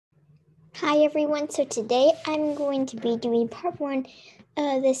Hi everyone, so today I'm going to be doing part 1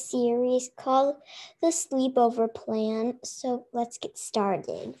 of the series called the sleepover plan. So let's get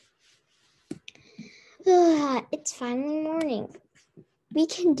started. It's finally morning. We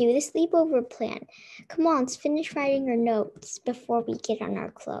can do the sleepover plan. Come on, let's finish writing our notes before we get on our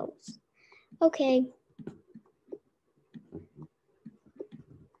clothes. Okay.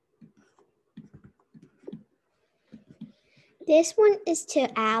 This one is to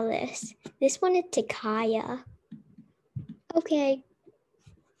Alice. This one is to Kaya. Okay.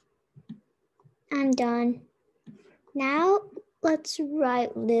 I'm done. Now let's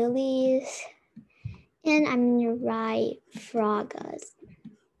write Lily's. And I'm gonna write Fraga's.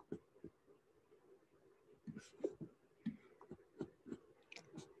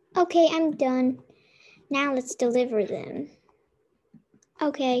 Okay, I'm done. Now let's deliver them.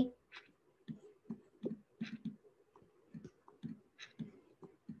 Okay.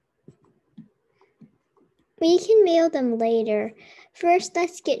 We can mail them later. First,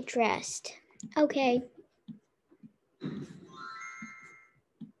 let's get dressed. Okay.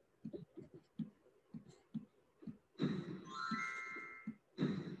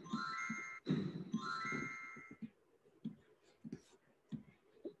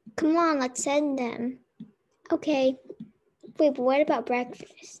 Come on, let's send them. Okay. Wait, but what about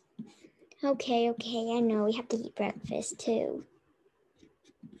breakfast? Okay, I know we have to eat breakfast too.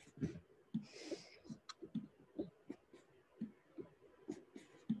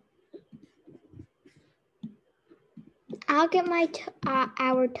 I'll get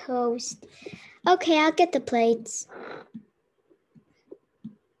our toast. Okay, I'll get the plates.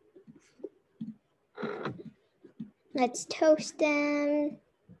 Let's toast them.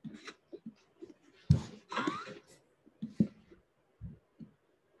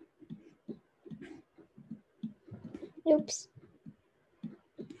 Oops.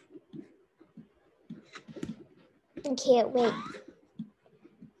 I can't wait.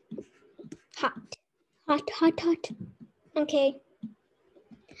 Hot. Okay.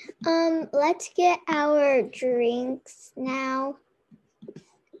 Let's get our drinks now.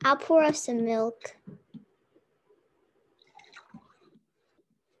 I'll pour us some milk.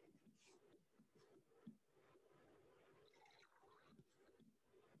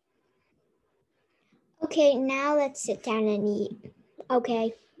 Okay, now let's sit down and eat.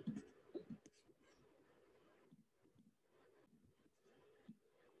 Okay.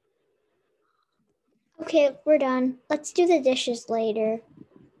 Okay, we're done. Let's do the dishes later.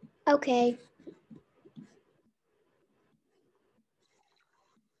 Okay.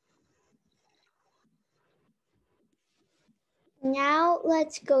 Now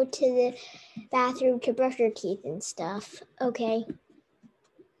let's go to the bathroom to brush your teeth and stuff. Okay.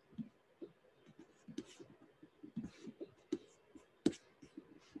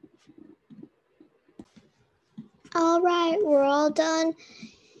 All right, we're all done.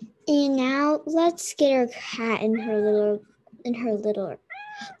 And now let's get our cat in her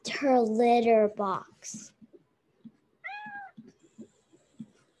litter box.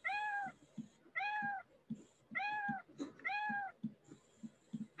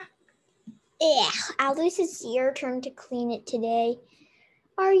 Alice, it's your turn to clean it today.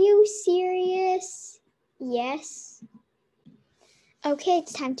 Are you serious? Yes. Okay,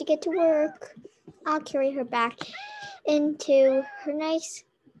 it's time to get to work. I'll carry her back into her nice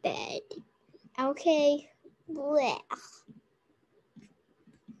bed. Okay. Blech.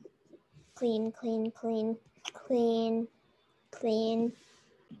 Clean.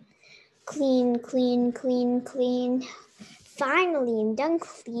 Finally, I'm done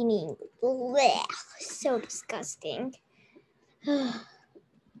cleaning. Blech. So disgusting. And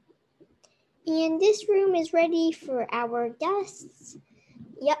this room is ready for our guests.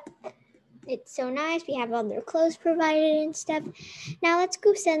 Yep. It's so nice. We have all their clothes provided and stuff. Now let's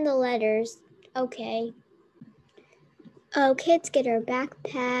go send the letters. Okay. Oh, kids, get our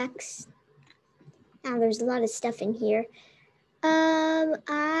backpacks. Now there's a lot of stuff in here.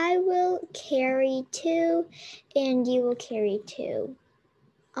 I will carry 2 and you will carry 2.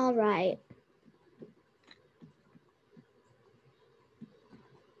 All right.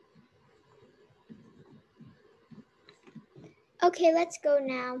 Okay, let's go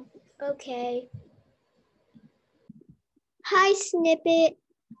now. Okay. Hi, Snippet.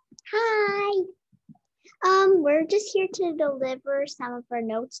 Hi. We're just here to deliver some of our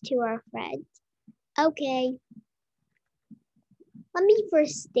notes to our friends. Okay. Let me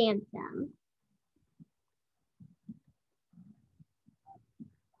first stamp them.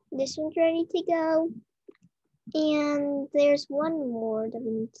 This one's ready to go. And there's one more that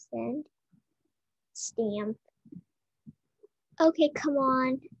we need to send. Stamp. Okay, come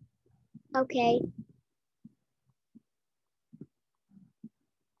on. Okay.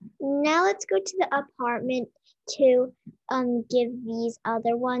 Now let's go to the apartment to give these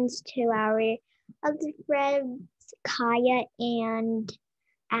other ones to our other friends, Kaya and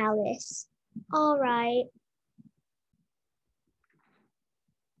Alice. All right.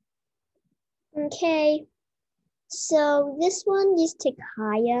 Okay. So this one is to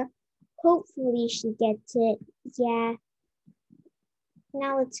Kaya. Hopefully she gets it. Yeah.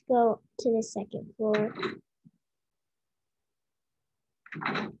 Now let's go to the second floor.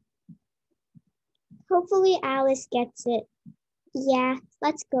 Hopefully Alice gets it. Yeah,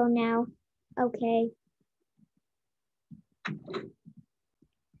 let's go now. Okay.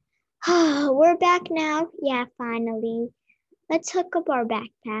 We're back now. Yeah, finally. Let's hook up our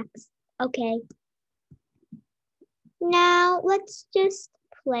backpacks. Okay. Now let's just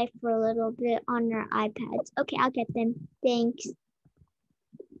play for a little bit on our iPads. Okay, I'll get them. Thanks.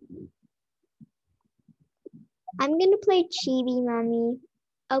 I'm gonna play Chibi, Mommy.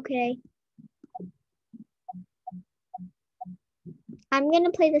 Okay. I'm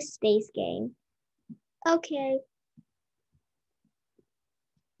gonna play the space game. Okay.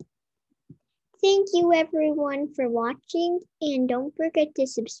 Thank you everyone for watching, and don't forget to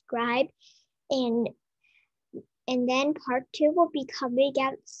subscribe, and then part 2 will be coming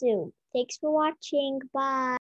out soon. Thanks for watching. Bye.